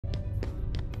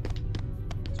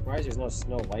surprised there's no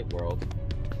Snow White world.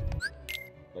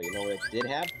 But you know what it did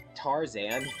have?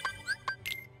 Tarzan.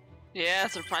 Yeah,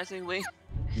 surprisingly.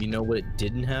 You know what it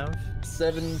didn't have?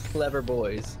 7 clever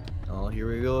boys. Oh,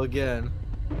 here we go again.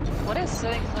 What is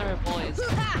 7 clever boys?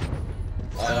 It's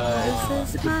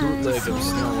a bootleg of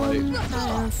Snow White.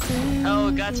 Oh,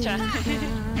 gotcha.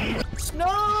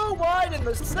 Snow White and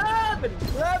the 7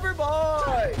 clever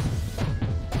boys!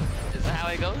 Is that how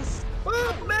it goes? Who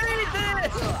made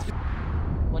this?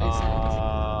 What is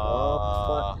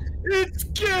It's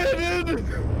Ganon!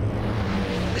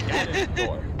 Ganon's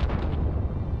door.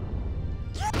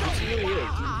 He really is.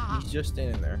 He's just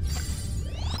standing there.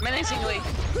 it? Menacingly.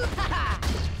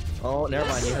 Oh, never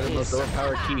mind. You had the most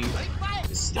overpowered key.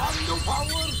 Stand no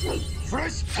power!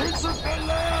 Fresh Prince of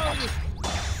Bel-Air!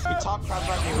 You talk crap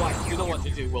about me, what? You know what to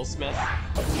do, Will Smith.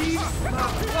 Keep my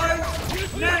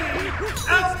wife's name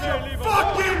out your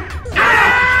fucking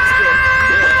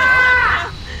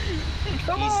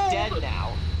He's dead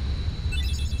now.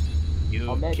 You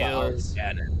Omega killed Ars.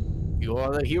 Ganon. You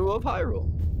are the hero of Hyrule.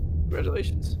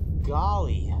 Congratulations.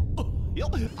 Golly.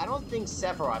 I don't think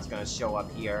Sephiroth's gonna show up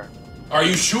here. Are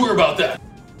you sure about that?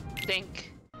 Think.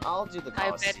 I'll do the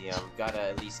I bet- Coliseum. Gotta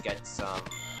at least get some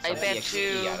I bet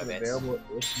EXP you- out of it. Available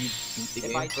if you beat the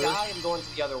If game I die, I'm going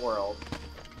to the other world.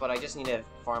 But I just need to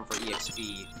farm for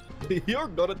EXP. first. You're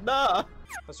gonna die.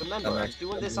 Because remember, I'm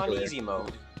doing this on easy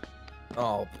mode.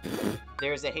 Oh.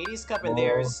 There's a Hades Cup and Oh.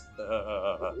 there's...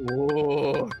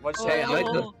 Whoa. What's Hey,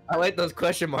 that? I like those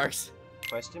question marks.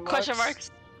 Question marks? Question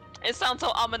marks. It sounds so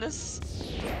ominous.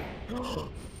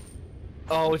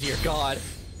 Oh dear God.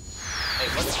 Hey,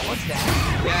 what's that?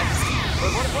 Yes.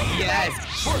 Wait, what Yes.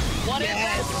 What is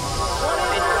Yes.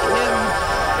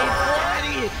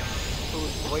 it?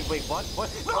 Wait, what? What?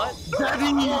 What?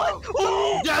 Daddy! No!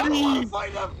 Daddy! I don't want to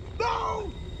fight him!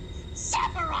 No!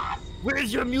 Sephiroth!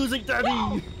 Where's your music,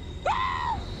 Daddy?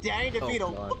 Danny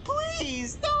DeVito, God.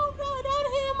 please! No, not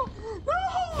him!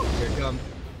 No! Here it comes.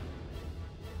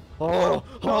 Oh!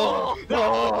 Oh!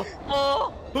 Oh!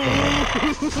 Oh!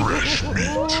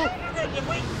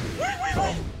 Wait!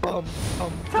 Bum, bum,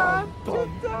 bum,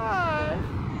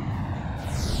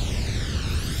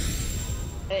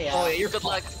 Hey, Oh yeah, you're Good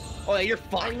luck. Oh yeah, you're I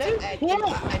fucked. met your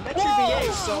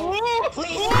VA, so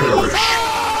please.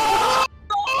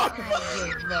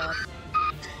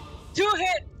 2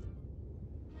 hit!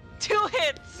 2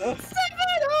 hits!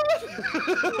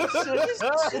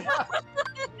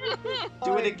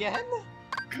 Do it again?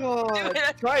 God.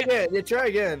 Try again. Yeah, try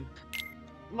again.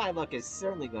 My luck is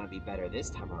certainly going to be better this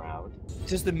time around.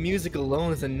 Just the music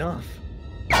alone is enough.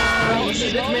 Oh,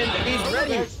 This man, he's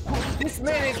ready. This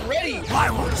man is ready. Why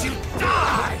won't you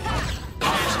die?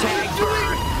 Hashtag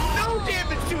doing no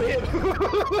damage to him.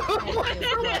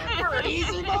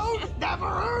 Easy mode? Never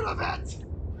heard of it!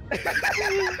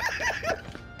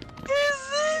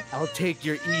 I'll take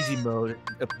your easy mode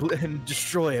and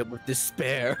destroy it with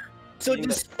despair. So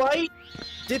despite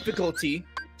difficulty,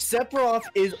 Sephiroth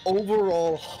is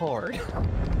overall hard.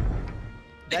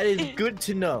 That is good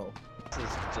to know. This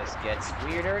just gets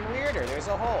weirder and weirder. There's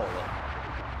a hole.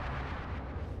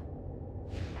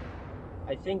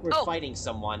 I think we're fighting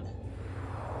someone.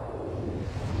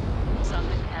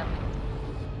 Something happened.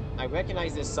 I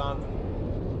recognize this song.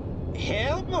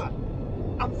 Him?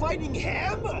 I'm fighting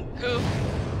him? Who?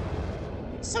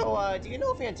 So, do you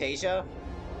know Fantasia?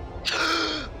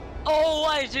 Oh,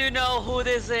 I do know who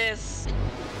this is.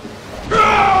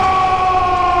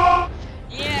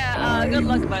 Yeah, good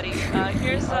luck, buddy.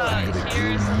 Here's a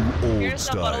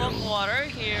bottle of water.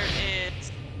 Here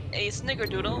is a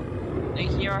snickerdoodle. And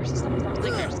here are some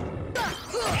stickers.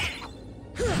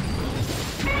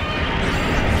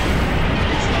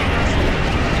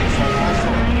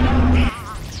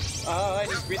 And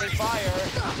he's breathing fire.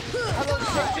 Hello,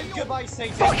 Satan. Goodbye,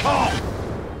 Satan.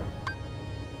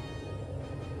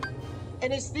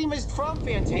 And his theme is from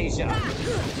Fantasia. Nice.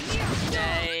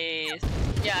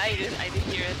 Yeah, I did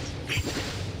hear it.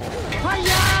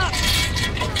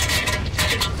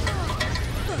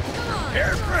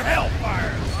 Prepare for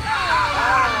hellfire!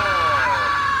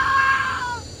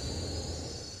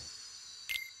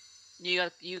 You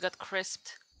got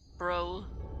crisped, bro.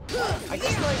 I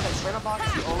just realized that Shredderbox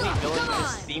is the only villain with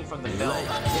his theme from the film.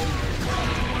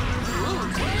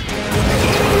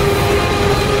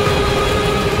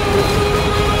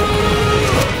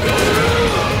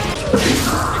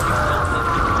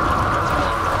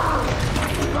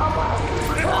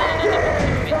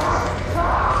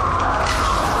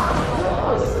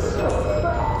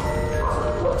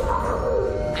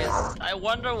 I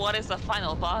wonder what is the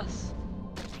final boss.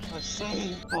 A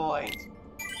save point.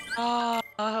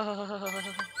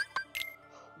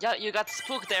 Yeah, you got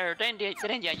spooked there, didn't you?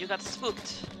 You got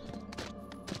spooked.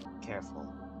 Careful.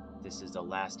 This is the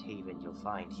last haven you'll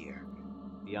find here.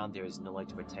 Beyond there is no light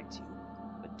to protect you.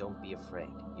 But don't be afraid.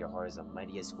 Your heart is the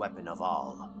mightiest weapon of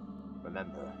all.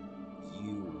 Remember,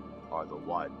 you are the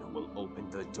one who will open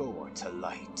the door to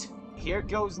light. Here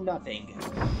goes nothing.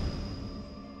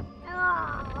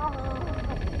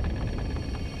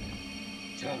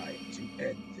 Time to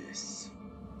end this.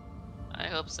 I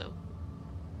hope so.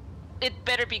 It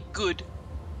better be good.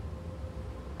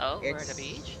 Oh, we're at the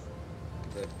beach?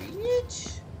 The beach?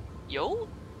 Yo?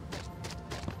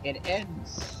 It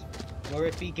ends where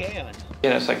it began.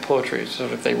 Yeah, it's like poetry, so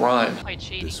if they rhyme. Quite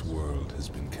shady. This world has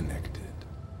been connected.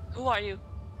 Who are you?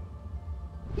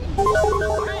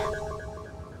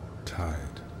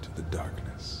 Tied to the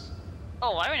darkness.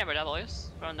 Oh, I remember that voice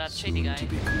from that shady guy. To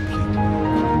be completely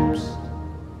eclipsed.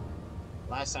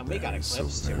 Last time we got That is so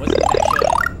eclipsed, it very wasn't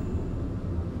that good.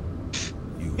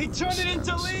 You He turned it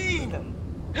into lean!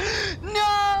 No!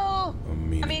 A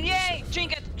I mean, yay!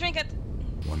 Drink it! Drink it!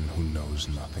 One who knows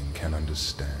nothing can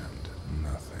understand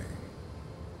nothing.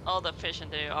 All the fish in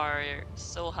there are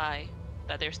so high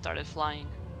that they started flying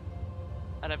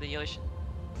out of the ocean.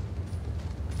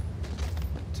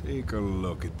 Take a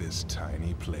look at this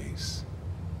tiny place.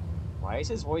 Why is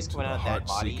his voice To coming the out of that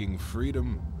body? heart-seeking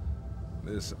freedom,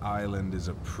 this island is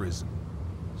a prison,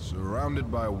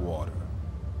 surrounded by water.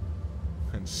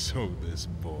 And so this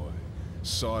boy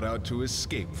sought out to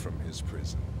escape from his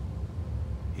prison.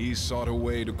 He sought a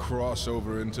way to cross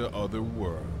over into other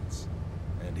worlds,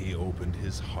 and he opened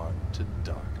his heart to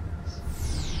darkness.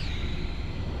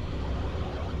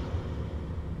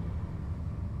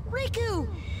 Riku!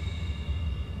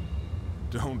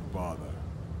 Don't bother.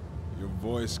 Your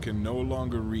voice can no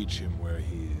longer reach him where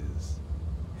he is.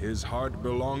 His heart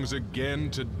belongs again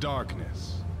to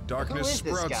darkness. Darkness Who is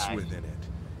this sprouts guy? within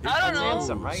it. I don't know.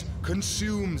 Handsome, right?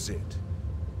 Consumes it.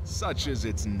 Such is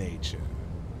its nature.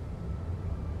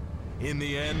 In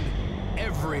the end,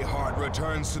 every heart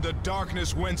returns to the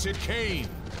darkness whence it came.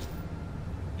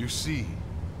 You see,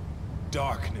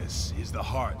 darkness is the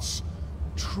heart's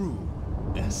true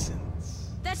essence.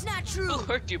 That's not true!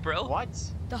 Who hurt you, bro? What?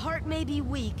 The heart may be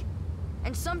weak,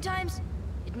 and sometimes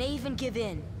it may even give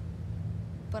in.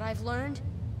 But I've learned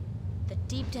that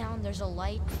deep down there's a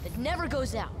light that never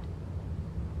goes out.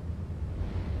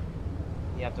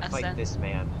 You have to That's fight it. this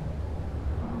man.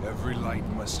 Every light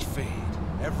must fade.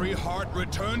 Every heart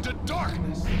return to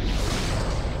darkness.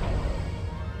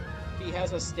 He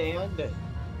has a stand.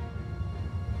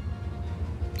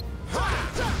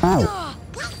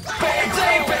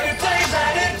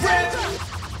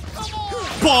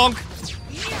 Bonk!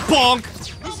 Bonk!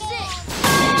 This is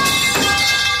it!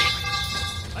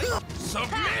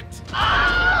 Submit!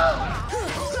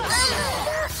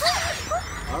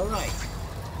 Alright.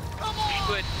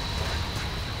 Good.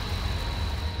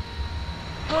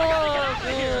 Oh,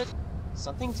 good.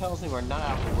 Something tells me we're not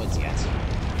out of the woods yet.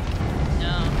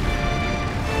 No.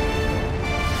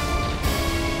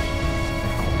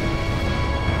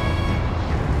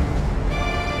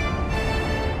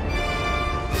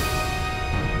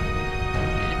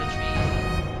 Get in the tree.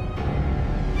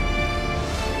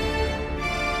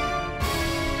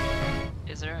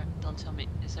 Is there? Don't tell me.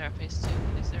 Is there a phase 2?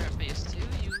 Is there a phase 2?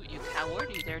 You coward!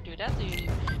 You dare do that?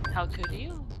 How could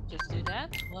you just do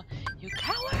that? Well, you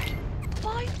coward!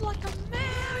 Fight like a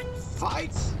man!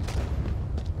 Fight!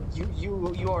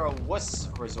 You are a wuss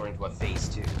resorting to a phase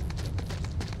 2.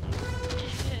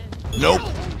 Nope!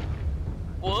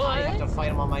 I have to What? fight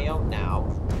him on my own now.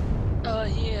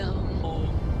 Yeah.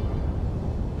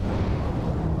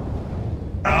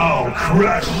 I'll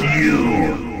crush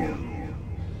you!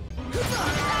 Is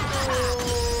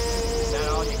that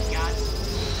all you got?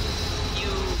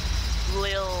 You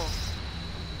lil.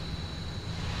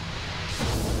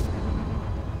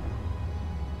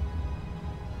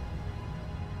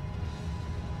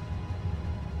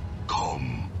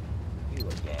 Come. You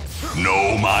again.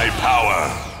 Know my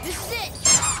power! This is it!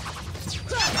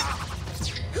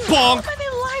 Bonk! How many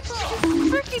lives do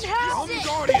you freaking have? This is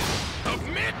Guardian!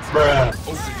 Submit! Open your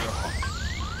heart.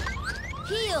 it!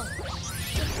 Heal!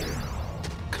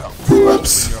 Come,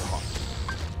 Whoops. open your heart.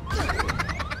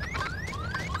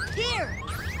 Here!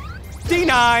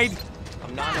 Denied!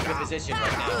 I'm not in a good position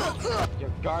right now. Your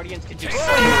guardians can do so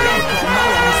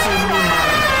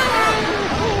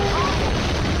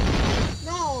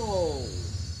No!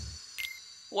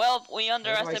 Well, we Where do I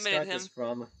underestimated start him. this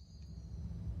from?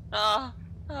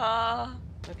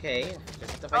 Okay,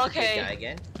 just have to fight the Okay. big guy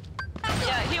again.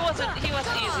 Yeah, he wasn't easy.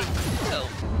 So,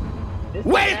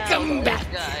 Welcome back!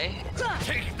 Guy.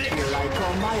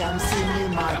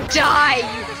 Die,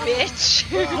 you bitch!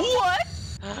 What?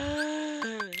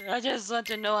 I just want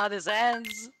to know how this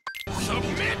ends.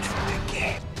 Submit!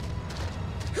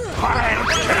 I'll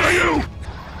kill you!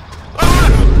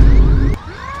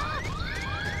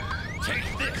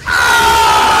 Take this!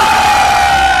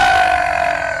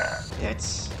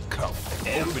 It's Come,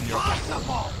 open your heart.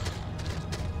 Impossible!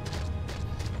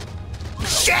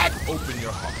 Shit! Open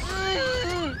your heart.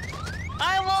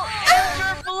 I will end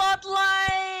your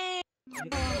bloodline! I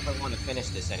don't know if I want to finish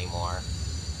this anymore.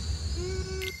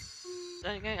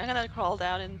 I'm gonna crawl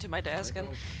down into my desk and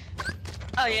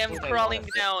I am crawling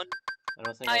down. I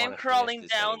don't think I am wanna crawling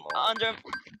finish this down anymore.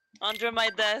 under my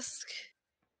desk.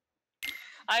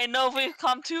 I know we've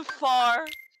come too far,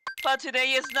 but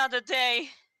today is not the day.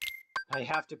 I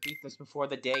have to beat this before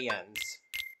the day ends.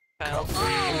 Well,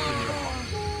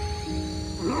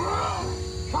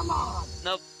 Come on!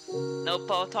 nope. No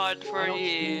potard for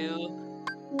you.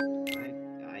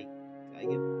 I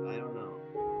don't know.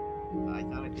 I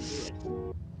thought I could do it.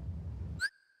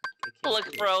 I can't Look,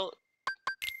 do it. bro.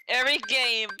 Every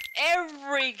game,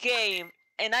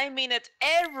 and I mean it,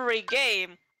 every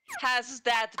game has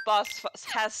that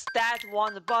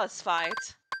one boss fight.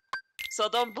 So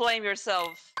don't blame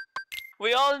yourself.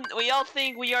 We all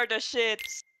think we are the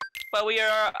shits, but we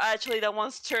are actually the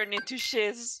ones turned into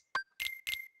shiz.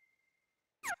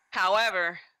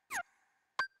 However,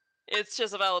 it's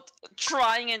just about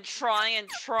trying and trying and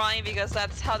trying because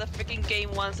that's how the freaking game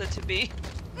wants it to be.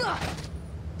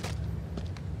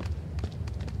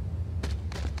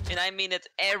 And I mean it,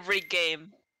 every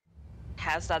game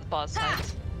has that boss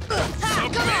fight. Come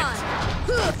on!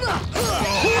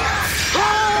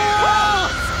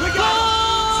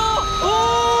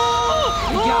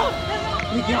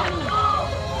 We got it!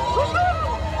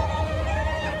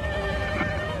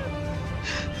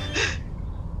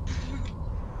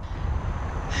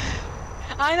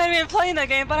 I'm not even playing the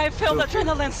game, but I feel the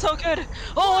adrenaline so good.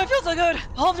 Oh, it feels so good.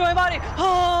 All through my body.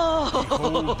 Oh.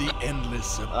 Behold the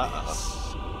endless abyss.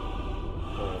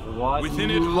 What?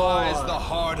 Within it lies the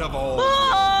heart of all.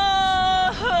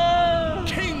 Oh.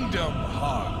 Kingdom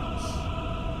Hearts.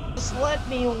 Just let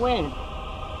me win.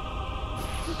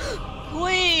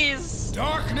 Please.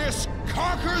 Darkness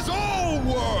conquers all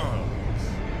worlds.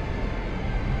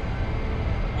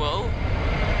 Whoa.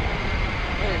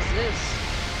 What is this?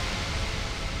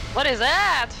 What is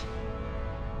that?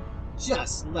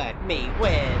 Just let me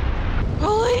win.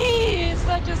 Please,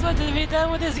 I just want to be done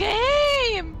with this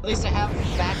game. At least I have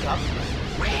backup.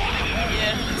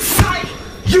 Yeah.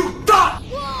 You thought!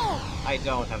 I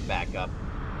don't have backup.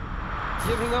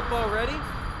 Giving up already?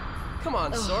 Come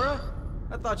on, Sora.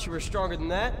 I thought you were stronger than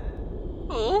that.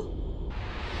 Who?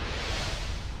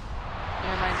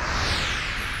 Never mind.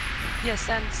 Yes,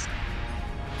 sense.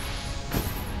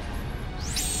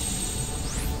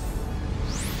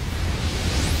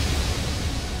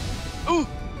 Ooh!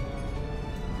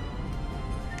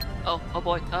 Oh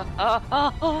boy.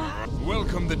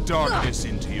 Welcome the darkness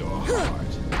into your heart.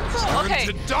 Okay,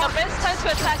 Turn to the darkness. best time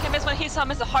to attack him is when he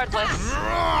summons the Heartless.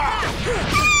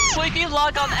 Quickly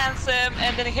log on Ansem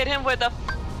and then hit him with the...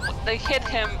 They hit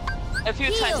him a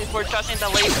few times before trusting the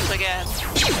lasers again.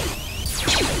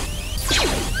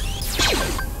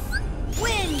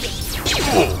 Wind!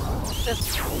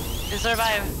 Just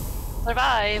survive.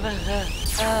 Survive.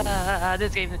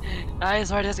 This game. I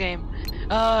swear this game.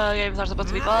 Games are supposed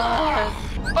to be fun.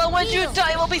 But when you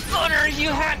die, it will be funner,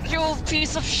 you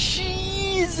piece of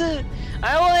cheese!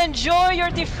 I will enjoy your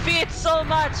defeat so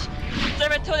much!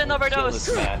 Serotonin overdose!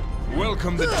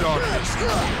 Welcome the darkness.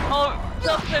 Oh,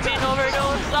 dopamine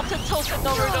overdose, oxytocin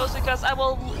overdose because I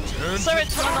will...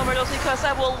 Serotonin overdose because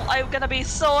I'm gonna be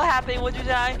so happy when you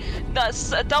die.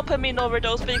 That's dopamine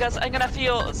overdose because I'm gonna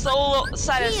feel so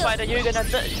satisfied that you're gonna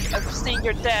see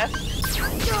your death.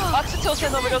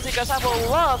 Oxytocin overdose because I will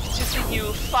love to see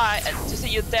you fight, to see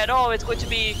you dead. Oh, it's going to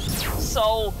be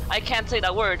so... I can't say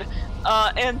that word.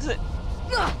 And...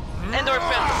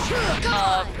 Endorphins.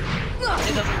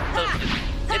 It doesn't...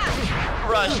 It's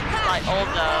rushed by all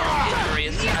the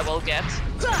injuries I will get.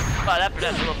 But after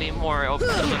that it will be more open,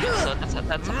 so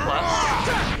that's a plus.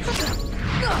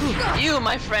 You,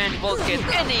 my friend, won't get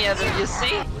any of them, you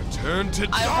see? Return to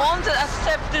I won't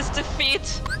accept this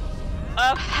defeat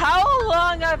of how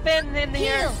long I've been in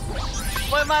here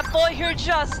with my boy here,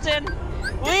 Justin.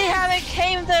 We haven't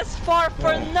came this far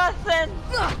for nothing.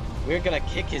 We're gonna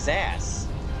kick his ass.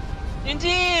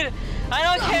 Indeed, I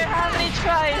don't care how many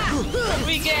tries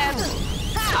we get.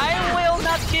 I will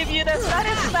not give you the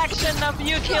satisfaction of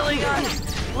you killing us.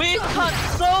 We've come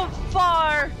so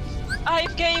far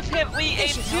We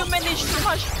ate too many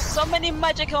so many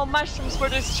magical mushrooms for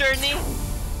this journey.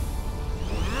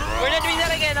 We're not doing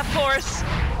that again, of course.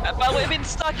 But we've been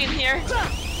stuck in here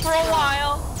for a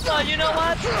while. So you know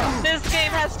what? This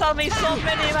game has taught me so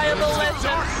many valuable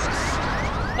lessons.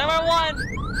 Number 1,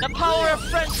 the power of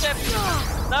friendship.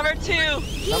 Number 2,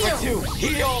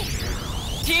 Heal!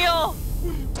 heal.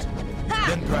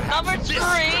 Number 3,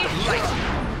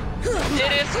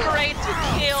 it is great to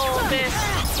kill this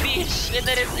beach, and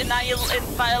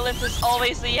violence is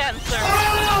always the answer.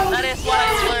 That is what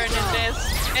I learned in this.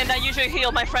 And you should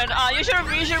heal, my friend. You should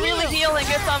really heal and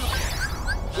get some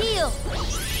Heal!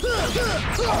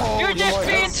 Your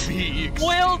defeat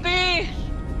will be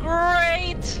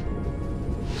great!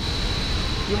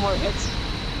 Few more hits.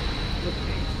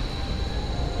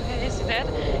 Okay, is he dead?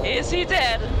 Is he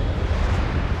dead?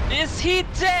 Is he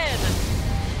dead?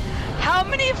 How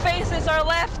many faces are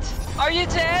left? Are you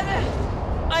dead?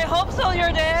 I hope so,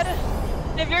 you're dead.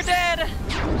 If you're dead,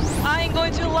 I'm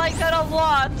going to like that a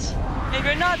lot. If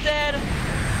you're not dead,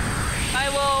 I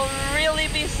will really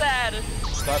be sad.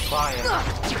 Start crying.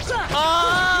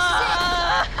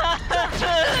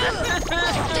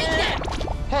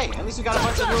 Hey, at least we got a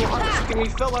bunch of little hearts who can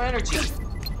refill our energy.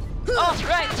 Oh,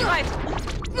 right.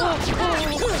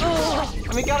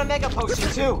 And we got a mega potion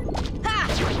too.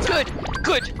 Good.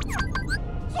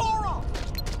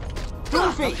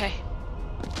 Goofy! Okay.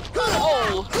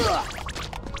 Oh!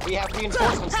 We have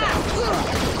reinforcements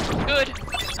now. Good.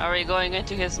 Are we going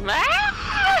into his mouth?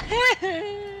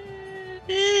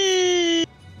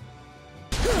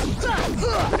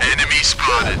 Enemy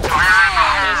spotted.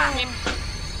 Fire!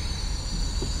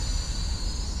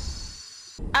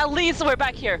 At least we're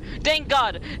back here. Thank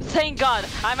God.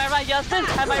 Am I right, Justin?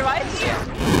 Am I right?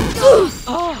 Oh.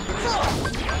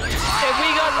 Okay,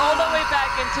 we got all the way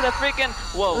back into the freaking.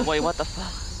 Whoa, wait, what the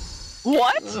fuck?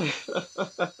 What?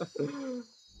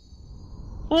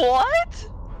 What?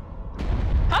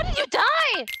 How did you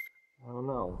die? I don't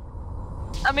know.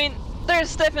 I mean,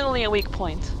 there's definitely a weak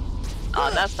point. Oh,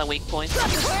 that's the weak point.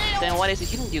 Then what is he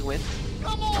hitting you with?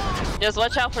 Just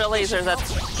watch out for the lasers that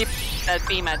keep that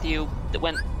beam at you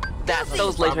when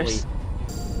those lasers.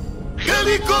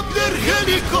 Helicopter!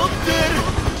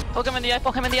 Poke him in the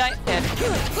eye. Dead.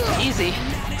 Easy.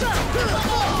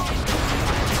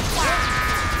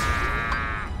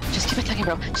 Just keep attacking,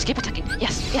 bro. Just keep attacking.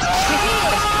 Yes.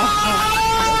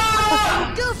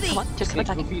 Goofy! Come on, just keep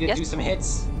attacking. Goofy to do some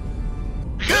hits.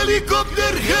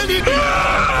 Helicopter!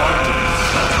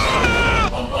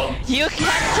 You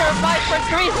can't survive for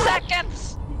 3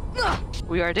 seconds!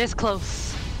 We are this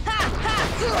close.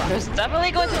 There's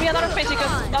definitely going to be another phase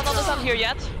because Donald's not here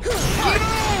yet.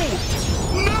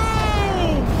 No!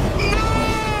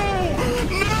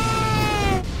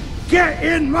 Get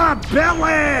in my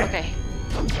belly! Okay.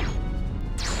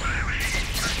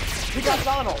 We got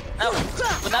Donald! No,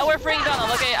 but now we're freeing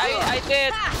Donald. Okay, I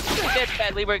did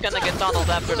badly. We're gonna get Donald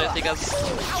after this because...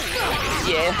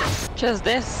 Yeah. Just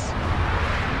this.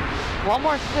 One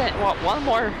more thing. One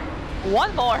more.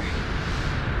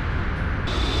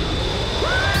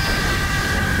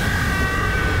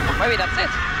 Maybe that's it.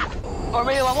 Or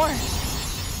maybe one more.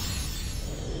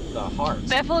 The heart.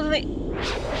 Definitely.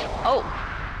 Oh.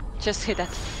 Just hit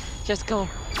that. Just go.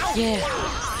 Yeah.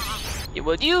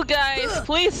 Will you guys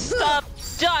please stop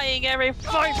dying every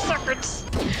 5 seconds?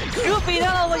 Goofy,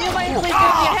 Donald, will you mind please give me a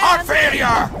hand? Heart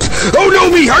failure! Oh no,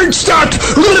 me heart stopped!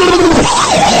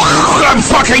 I'm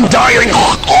fucking dying!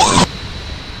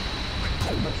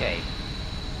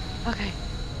 Okay.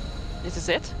 This is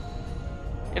it?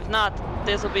 If not,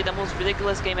 this will be the most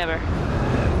ridiculous game ever.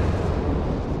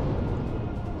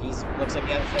 Looks like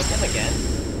we haven't faced him again.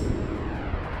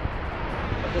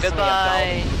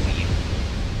 Goodbye.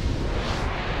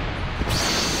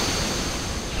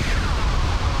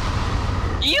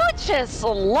 You just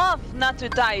love not to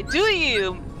die, do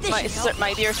you,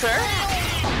 my dear sir?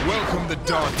 Welcome to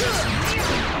darkness.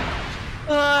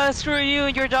 Screw you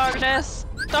and your darkness.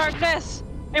 Darkness!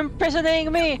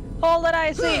 Imprisoning me! All that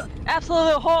I see!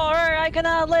 Absolute horror! I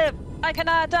cannot live! I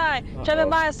cannot die! Trapping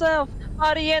myself!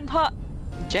 Body and pot!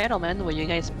 Gentlemen, will you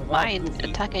guys mind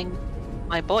attacking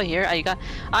my boy here?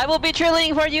 I will be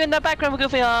cheerleading for you in the background,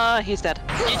 Goofy! He's dead.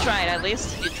 You tried at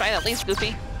least.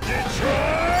 Goofy.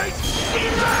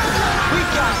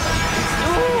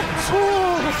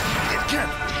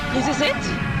 Is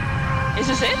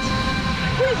this it?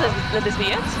 Please let this be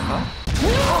it? No!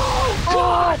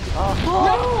 God!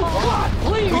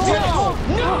 Please! No!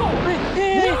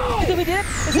 Is it dead?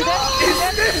 Is this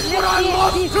what I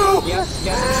lost to? Yes,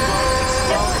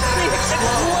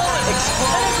 explode!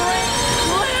 Explode!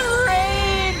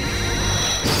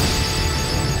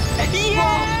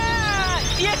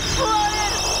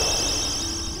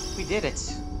 did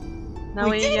it. Now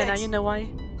now you know why.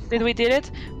 Did we did it?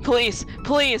 Please,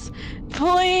 please,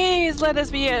 please let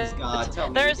us be it. God, tell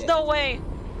me there you is did. no way.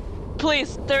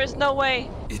 Please, there is no way.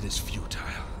 It is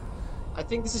futile. I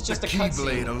think this is just The a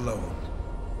cutscene. Keyblade alone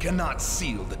cannot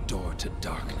seal the door to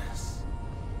darkness.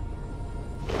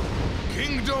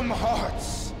 Kingdom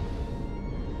Hearts,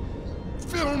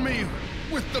 fill me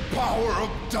with the power of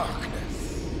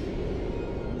darkness.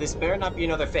 This better not be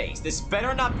another phase. This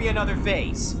better not be another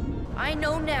phase. I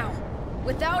know now,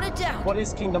 without a doubt. What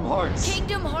is Kingdom Hearts?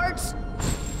 Kingdom Hearts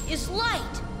is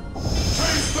light.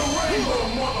 Chase the rainbow,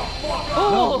 motherfucker!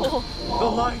 Oh. No, the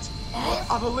light.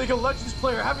 I'm a League of Legends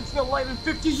player. Haven't seen a light in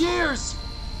 50 years.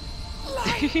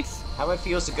 How it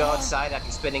feels to go outside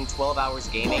after spending 12 hours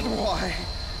gaming. But why?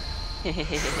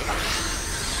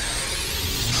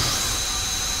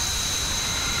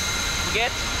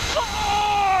 Get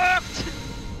fucked!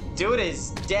 Dude is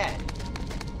dead.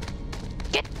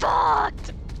 Get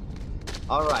fucked!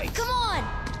 Alright. Come on!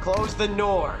 Close the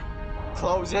door.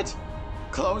 Close it.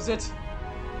 Close it.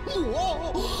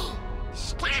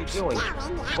 What's he doing?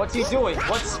 What's he doing?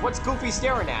 What's Goofy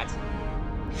staring at?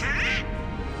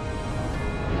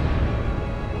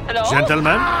 Hello?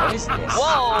 Gentlemen, What is this?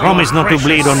 Whoa! promise not to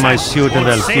bleed on my suit and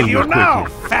I'll Save kill you you now,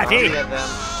 quickly. fatty! Three of them.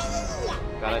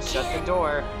 Gotta shut the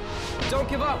door. Don't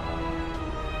give up.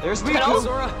 There's Hello, Miku.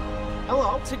 Sora.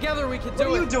 Hello. Together we can What do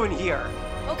are you it. doing here?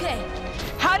 Okay,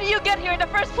 How do you get here in the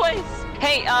first place?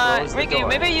 Hey, Close the Ricky, door.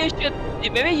 maybe you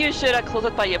should close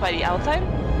it by the outside,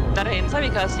 not the inside,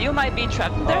 because you might be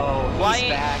trapped in there. Oh, he's Why?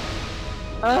 back.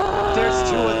 There's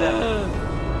two of them.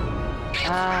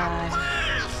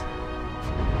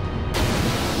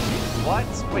 What?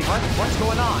 Wait, what? What's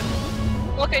going on?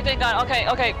 Okay, thank God. Okay.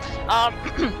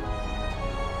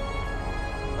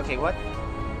 Okay, what?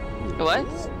 What?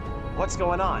 What's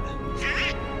going on?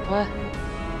 What?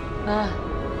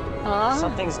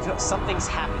 Something's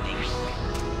happening.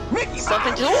 Mickey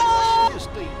Something Mouse! just.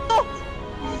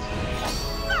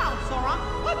 Now, Sora,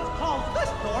 let's close this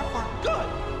door for good.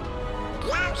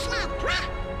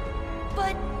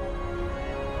 but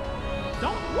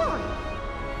Don't worry.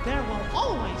 There will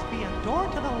always be a door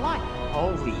to the light.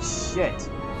 Holy shit.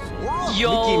 Yo.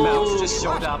 Mickey Mouse just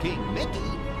showed up.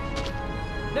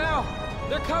 Now,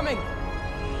 they're coming.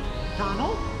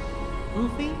 Donald,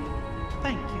 Goofy,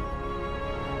 thank you.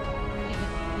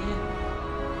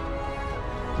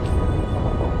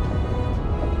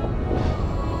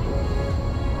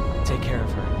 Take care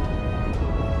of her.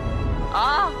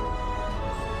 Ah.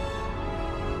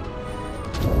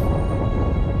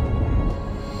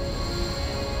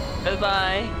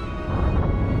 Goodbye,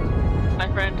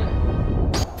 my friend.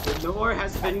 The door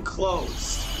has been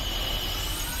closed.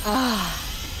 Ah.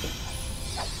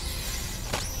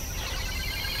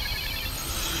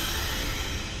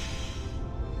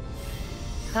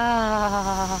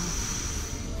 Ah.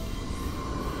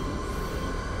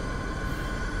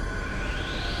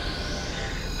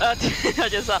 I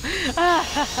just saw.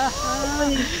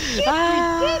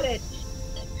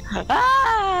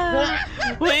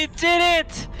 We did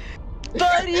it,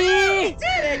 buddy! We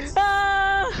did it!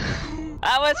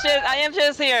 I am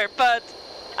just here, but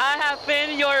I have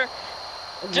been your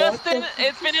Justin.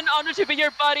 It's been an honor to be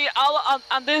your buddy all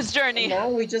on this journey. Now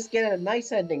we just get a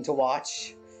nice ending to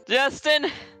watch. Justin.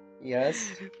 Yes.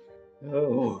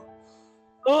 Oh.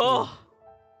 Oh.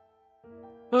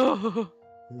 Oh.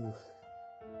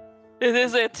 It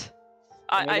is it.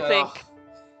 I think.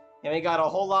 And we got a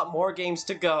whole lot more games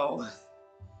to go.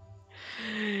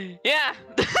 Yeah.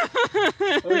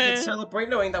 We can celebrate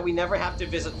knowing that we never have to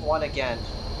visit one again.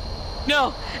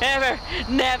 No, ever,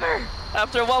 never.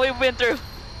 After what we've been through.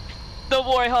 Don't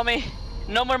worry, homie.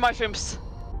 No more mushrooms.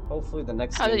 Hopefully the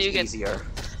next How did game's you get- easier.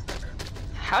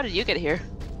 How did you get here?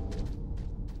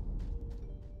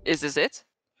 Is this it?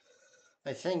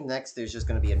 I think next there's just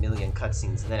gonna be a million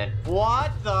cutscenes and then it...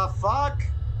 What the fuck?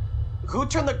 Who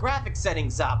turned the graphic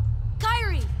settings up?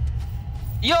 Kyrie!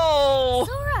 Yo!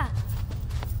 Sora!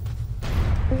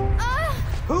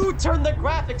 Who turned the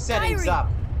graphic settings Kyrie. up?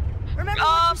 Remember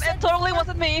what you said It totally before?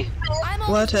 wasn't me. I'm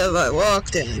What have I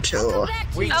walked into? Come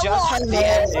back to We you. just had the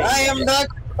ending. I am back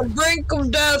on the brink of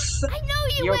death. I know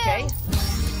you You will. okay?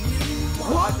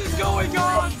 What is going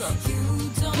on?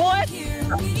 What?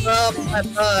 My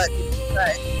butt.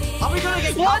 Are we gonna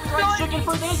get What's copyright going- stricken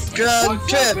for this? Drug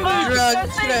trip, drug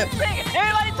trip.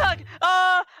 Everybody talk.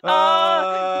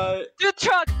 Two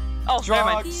truck. Oh, never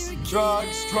mind.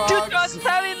 drugs, Two trucks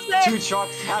having sex. Two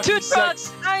trucks having Two trucks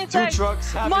sex. having Two sex.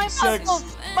 trucks having My sex.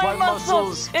 muscles. My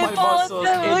muscles. My muscles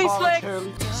Involuntarily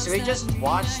involuntarily. Should we just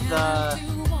watch the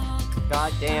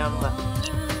goddamn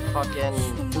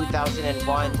fucking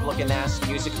 2001 looking ass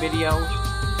music video?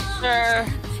 Sure.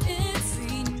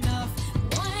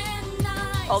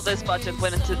 All this budget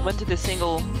went to the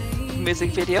single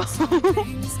music video.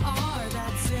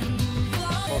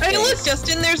 Hey, look,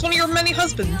 Justin, there's one of your many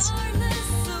husbands.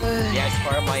 Yeah, it's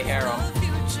part of my harem.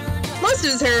 Most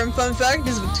of his harem, fun fact,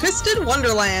 is with Twisted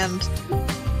Wonderland.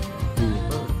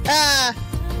 Ah.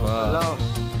 Hello.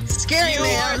 Scary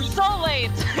man. You are so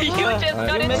late. You just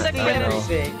got into the credits.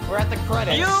 We're at the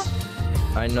credits.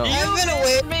 I know. I've been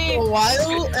away for a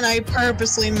while, and I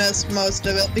purposely missed most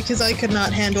of it because I could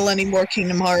not handle any more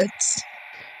Kingdom Hearts.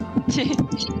 Oh,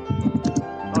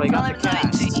 we got the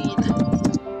cast.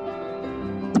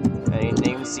 Any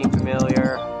names seem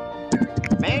familiar?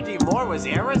 Mandy Moore was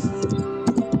Aerith?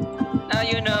 Now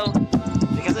you know.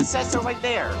 Because it says so right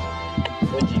there.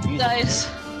 Nice.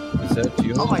 Is that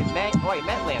you? Oh, I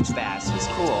met Lance Bass. He's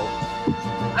cool.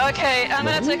 Okay, I'm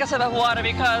gonna take a sip of water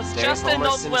because There's Justin Homer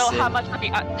knows well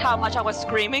Simpson. how much I was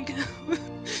screaming.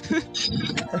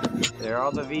 There are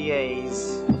all the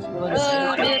VAs.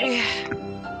 Baby.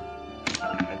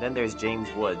 And then there's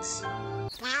James Woods.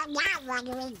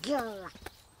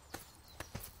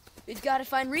 We've got to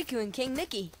find Riku and King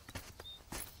Mickey.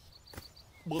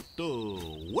 But,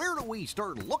 where do we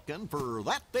start looking for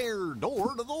that there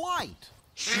door to the light?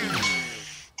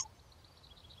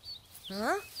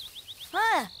 Huh?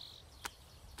 Huh?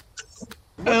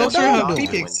 I also heard how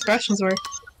creepy expressions were.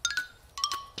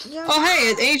 Oh hey,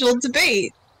 it's Angel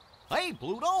Debate! Hey,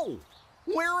 Pluto!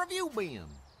 Where have you been?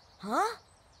 Huh?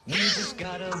 So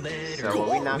are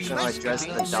we not gonna address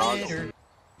the dog?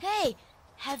 Hey,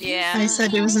 have you... I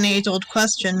said it was an age-old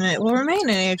question, and it will remain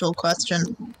an age-old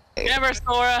question. Remember,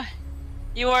 Sora,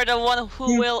 you are the one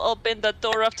who will open the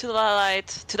door up to the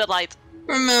light.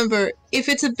 Remember, if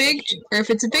it's a big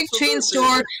chain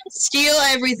store, steal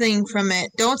everything from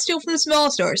it. Don't steal from the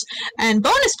small stores. And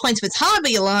bonus points if it's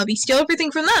Hobby Lobby, steal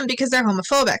everything from them because they're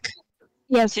homophobic.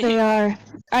 Yes, they are.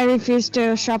 I refuse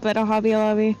to shop at a Hobby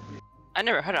Lobby. I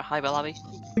never heard of Hobby Lobby.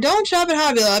 Don't shop at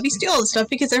Hobby Lobby, steal all the stuff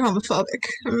because they're homophobic.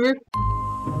 Remember?